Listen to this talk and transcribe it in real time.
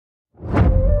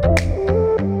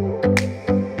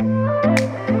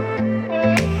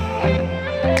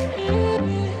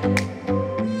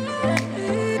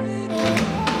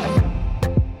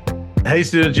Hey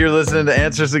students, you're listening to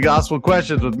Answers to Gospel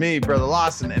Questions with me, Brother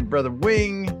Lawson, and Brother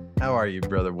Wing. How are you,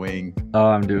 Brother Wing? Oh,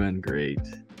 I'm doing great.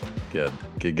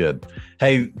 Good.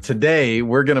 Hey, today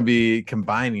we're going to be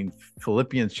combining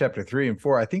Philippians chapter 3 and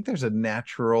 4. I think there's a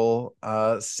natural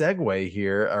segue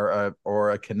here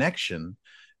or a connection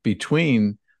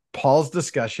between Paul's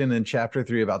discussion in chapter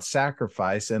 3 about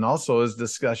sacrifice and also his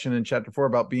discussion in chapter 4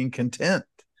 about being content.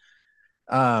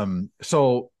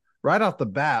 So right off the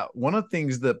bat, one of the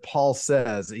things that Paul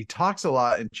says, he talks a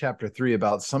lot in chapter 3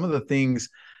 about some of the things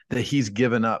that he's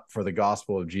given up for the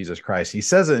gospel of Jesus Christ. He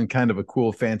says it in kind of a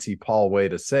cool, fancy Paul way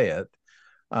to say it.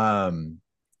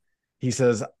 He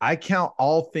says, I count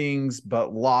all things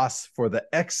but loss for the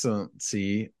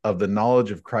excellency of the knowledge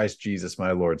of Christ Jesus,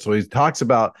 my Lord. So he talks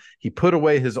about, he put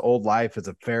away his old life as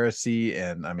a Pharisee.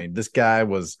 And I mean, this guy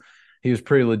was a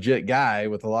pretty legit guy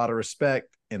with a lot of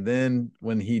respect. And then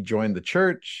when he joined the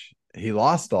church, he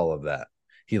lost all of that.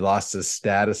 He lost his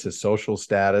status, his social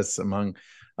status among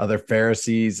other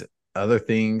Pharisees, other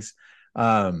things.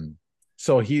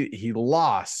 So he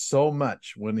lost so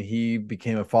much when he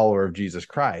became a follower of Jesus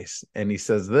Christ. And he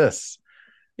says this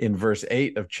in verse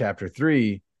 8 of chapter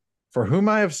 3, for whom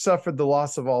I have suffered the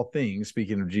loss of all things,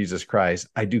 speaking of Jesus Christ,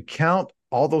 I do count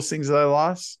all those things that I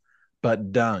lost,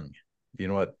 but dung. Do you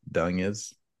know what dung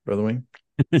is, Brother Wing?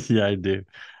 Yeah, I do.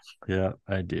 Yeah,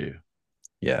 I do.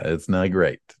 Yeah, it's not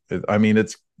great.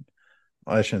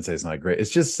 I shouldn't say it's not great. It's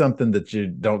just something that you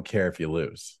don't care if you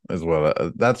lose as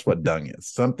well. That's what dung is.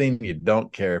 Something you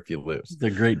don't care if you lose. It's a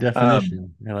great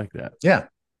definition. I like that. Yeah,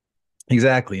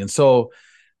 exactly. And so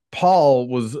Paul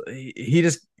was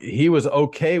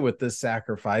okay with this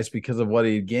sacrifice because of what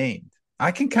he gained.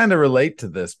 I can kind of relate to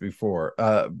this before.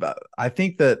 But I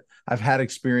think that I've had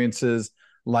experiences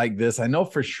like this. I know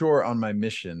for sure on my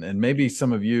mission, and maybe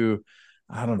some of you,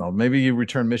 I don't know, maybe you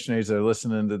return missionaries that are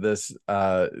listening to this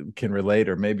can relate,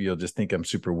 or maybe you'll just think I'm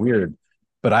super weird.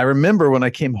 But I remember when I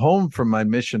came home from my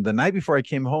mission, the night before I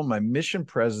came home, my mission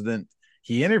president,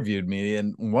 he interviewed me.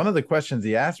 And one of the questions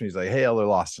he asked me is like, hey, Elder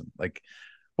Lawson, like,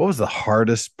 what was the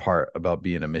hardest part about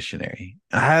being a missionary?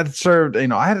 I had served,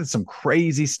 I had some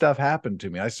crazy stuff happen to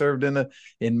me. I served in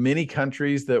many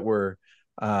countries that were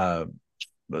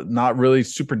not really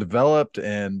super developed,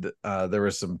 and there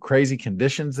were some crazy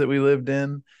conditions that we lived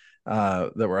in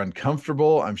that were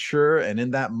uncomfortable, I'm sure. And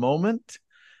in that moment,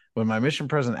 when my mission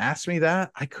president asked me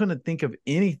that, I couldn't think of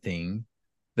anything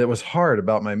that was hard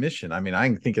about my mission. I mean, I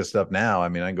can think of stuff now. I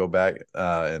mean, I can go back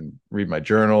and read my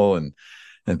journal and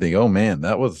think, oh man,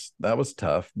 that was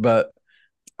tough. But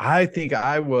I think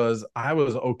I was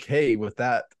okay with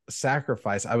that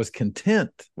sacrifice. I was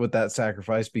content with that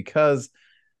sacrifice because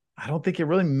I don't think it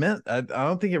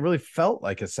really felt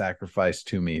like a sacrifice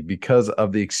to me because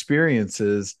of the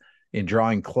experiences in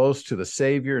drawing close to the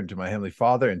Savior and to my Heavenly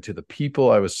Father and to the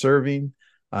people I was serving.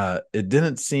 It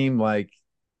didn't seem like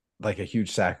a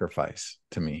huge sacrifice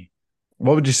to me.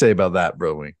 What would you say about that,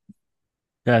 Bro Wing?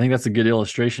 Yeah, I think that's a good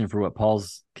illustration for what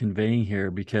Paul's conveying here,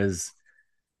 because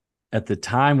at the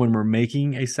time when we're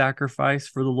making a sacrifice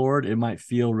for the Lord, it might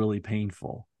feel really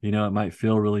painful. It might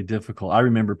feel really difficult. I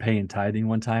remember paying tithing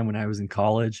one time when I was in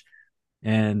college,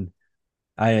 and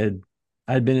I'd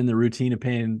been in the routine of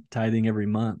paying tithing every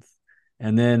month.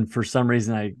 And then for some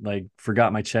reason I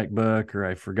forgot my checkbook, or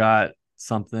I forgot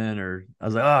something, or I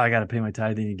was like, oh, I got to pay my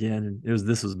tithing again. And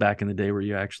this was back in the day where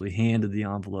you actually handed the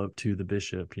envelope to the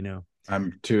bishop,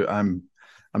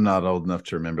 I'm not old enough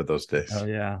to remember those days. Oh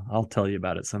yeah, I'll tell you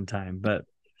about it sometime. But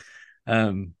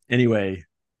anyway,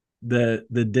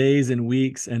 the days and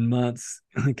weeks and months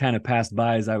kind of passed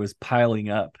by as I was piling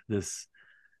up this,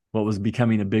 what was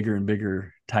becoming a bigger and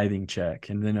bigger tithing check.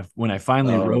 And then when I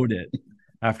finally wrote it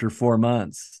after 4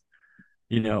 months,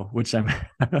 which I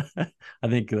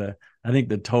think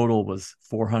the total was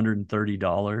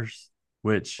 $430,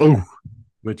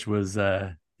 which was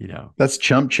that's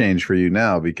chump change for you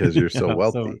now because you're so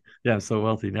wealthy. I'm so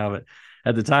wealthy now. But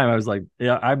at the time I was like,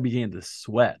 I began to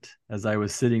sweat as I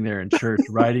was sitting there in church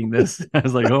writing this. I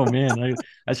was like, oh man,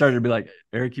 I started to be like,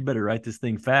 Eric, you better write this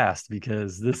thing fast,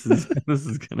 because this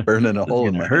is gonna burning a hole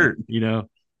in my hurt, And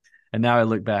now I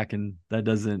look back, and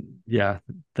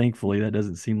thankfully that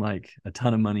doesn't seem like a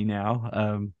ton of money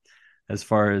now, as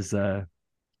far as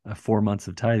 4 months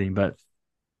of tithing.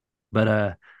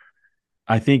 But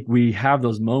I think we have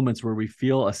those moments where we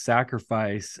feel a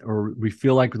sacrifice, or we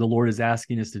feel like the Lord is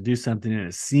asking us to do something, and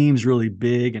it seems really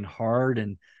big and hard.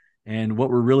 And what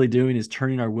we're really doing is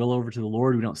turning our will over to the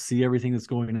Lord. We don't see everything that's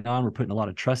going on. We're putting a lot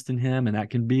of trust in Him, and that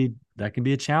can be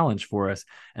a challenge for us.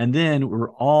 And then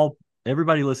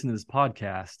everybody listening to this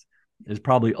podcast is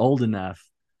probably old enough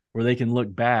where they can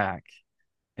look back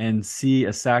and see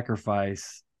a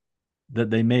sacrifice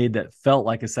that they made that felt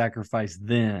like a sacrifice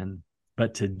then,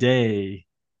 but today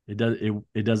it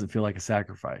doesn't feel like a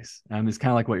sacrifice. It's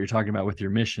kind of like what you're talking about with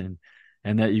your mission,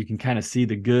 and that you can kind of see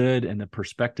the good and the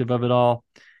perspective of it all.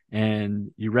 And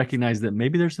you recognize that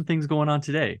maybe there's some things going on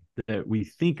today that we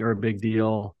think are a big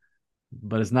deal,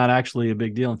 but it's not actually a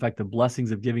big deal. In fact, the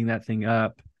blessings of giving that thing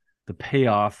up, the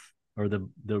payoff or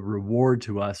the reward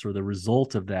to us, or the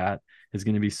result of that, is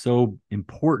going to be so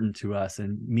important to us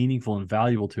and meaningful and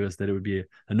valuable to us that it would be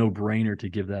a no-brainer to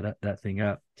give that thing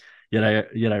up. Yet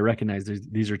I recognize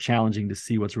these are challenging to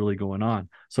see what's really going on.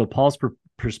 So Paul's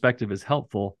perspective is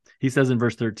helpful. He says in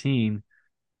verse 13,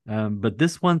 but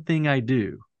this one thing I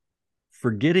do,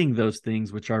 forgetting those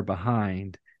things which are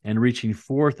behind and reaching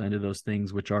forth unto those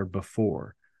things which are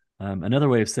before. Another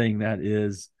way of saying that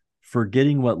is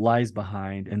forgetting what lies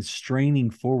behind and straining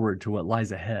forward to what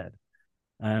lies ahead.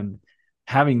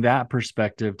 Having that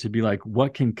perspective to be like,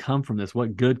 what can come from this?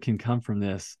 What good can come from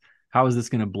this? How is this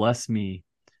going to bless me?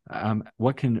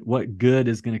 What good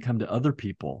is going to come to other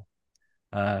people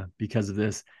because of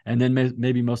this? And then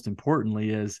maybe most importantly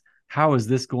is, how is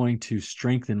this going to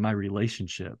strengthen my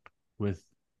relationship with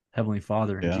Heavenly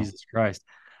Father and Jesus Christ?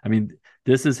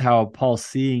 This is how Paul's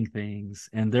seeing things,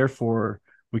 and therefore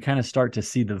we kind of start to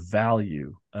see the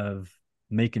value of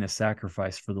making a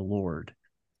sacrifice for the Lord.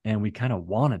 And we kind of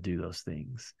want to do those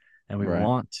things, and we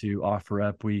want to offer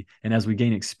up. And as we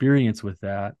gain experience with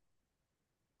that,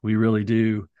 we really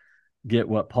do get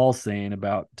what Paul's saying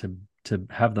about to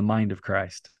have the mind of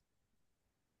Christ.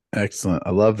 Excellent. I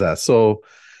love that. So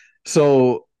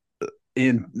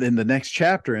in the next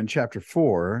chapter, in chapter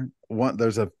 4,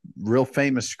 there's a real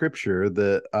famous scripture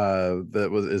that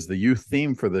is the youth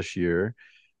theme for this year.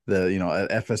 At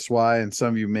FSY, and some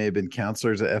of you may have been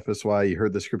counselors at FSY, you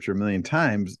heard the scripture a million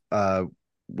times.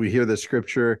 We hear the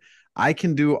scripture, I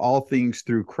can do all things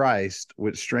through Christ,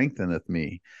 which strengtheneth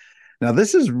me. Now,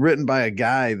 this is written by a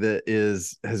guy that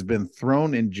has been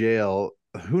thrown in jail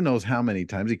who knows how many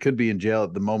times. He could be in jail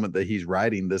at the moment that he's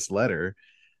writing this letter.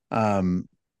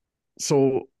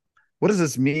 So what does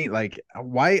this mean? Like,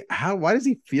 why does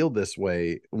he feel this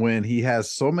way when he has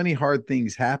so many hard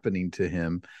things happening to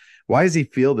him? Why does he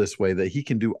feel this way, that he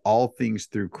can do all things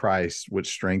through Christ, which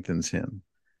strengthens him?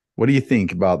 What do you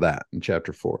think about that in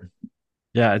chapter 4?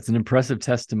 Yeah, it's an impressive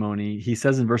testimony. He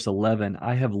says in verse 11,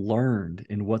 I have learned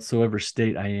in whatsoever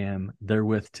state I am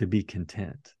therewith to be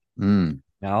content. Now,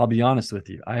 I'll be honest with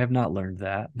you. I have not learned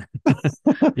that,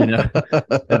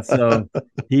 and so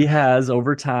he has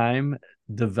over time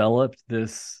developed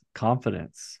this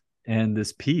confidence and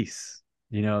this peace,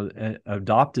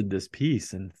 adopted this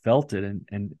peace and felt it.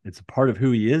 And it's a part of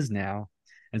who he is now.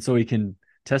 And so he can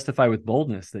testify with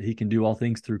boldness that he can do all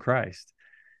things through Christ.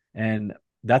 And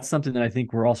that's something that I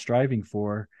think we're all striving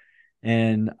for.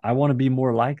 And I want to be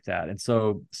more like that. And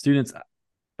so students,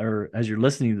 or as you're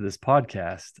listening to this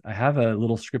podcast, I have a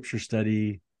little scripture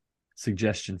study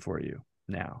suggestion for you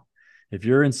now. If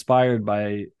you're inspired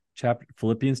by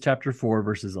Philippians chapter 4,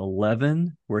 verses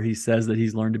 11, where he says that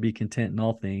he's learned to be content in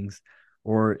all things,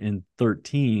 or in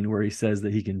 13, where he says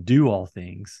that he can do all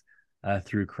things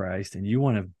through Christ, and you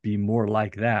want to be more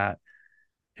like that,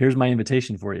 here's my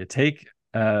invitation for you. Take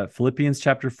Philippians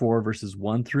chapter 4, verses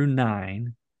 1 through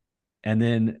 9, and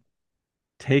then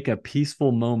take a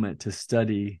peaceful moment to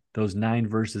study those 9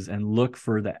 verses and look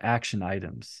for the action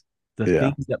items, the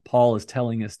things that Paul is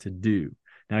telling us to do.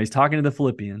 Now, he's talking to the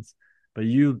Philippians, but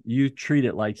you treat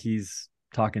it like he's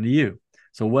talking to you.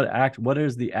 So what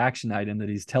is the action item that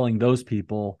he's telling those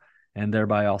people, and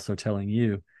thereby also telling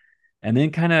you? And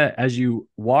then kind of as you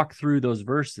walk through those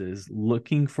verses,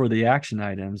 looking for the action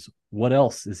items, what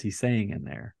else is he saying in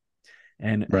there?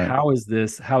 And how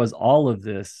is all of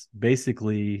this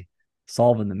basically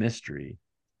solving the mystery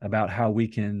about how we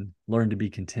can learn to be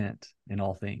content in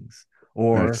all things,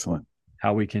 or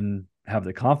how we can have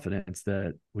the confidence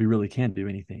that we really can do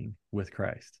anything with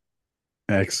Christ.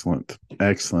 Excellent.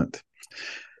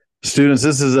 Students,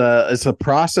 it's a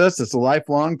process. It's a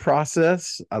lifelong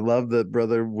process. I love that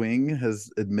Brother Wing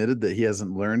has admitted that he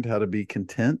hasn't learned how to be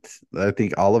content. I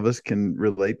think all of us can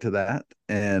relate to that.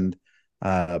 And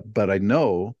but I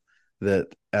know that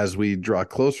as we draw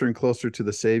closer and closer to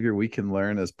the Savior, we can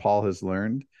learn as Paul has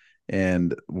learned.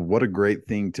 And what a great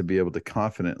thing to be able to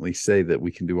confidently say that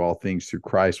we can do all things through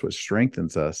Christ, which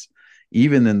strengthens us,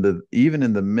 even in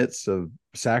the midst of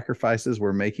sacrifices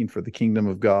we're making for the kingdom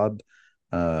of God.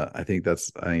 I think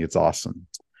it's awesome.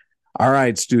 All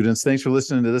right, students, thanks for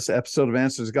listening to this episode of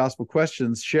Answers to Gospel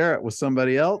Questions. Share it with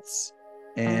somebody else,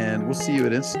 and we'll see you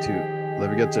at Institute.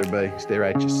 Love your guts, everybody. Stay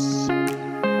righteous.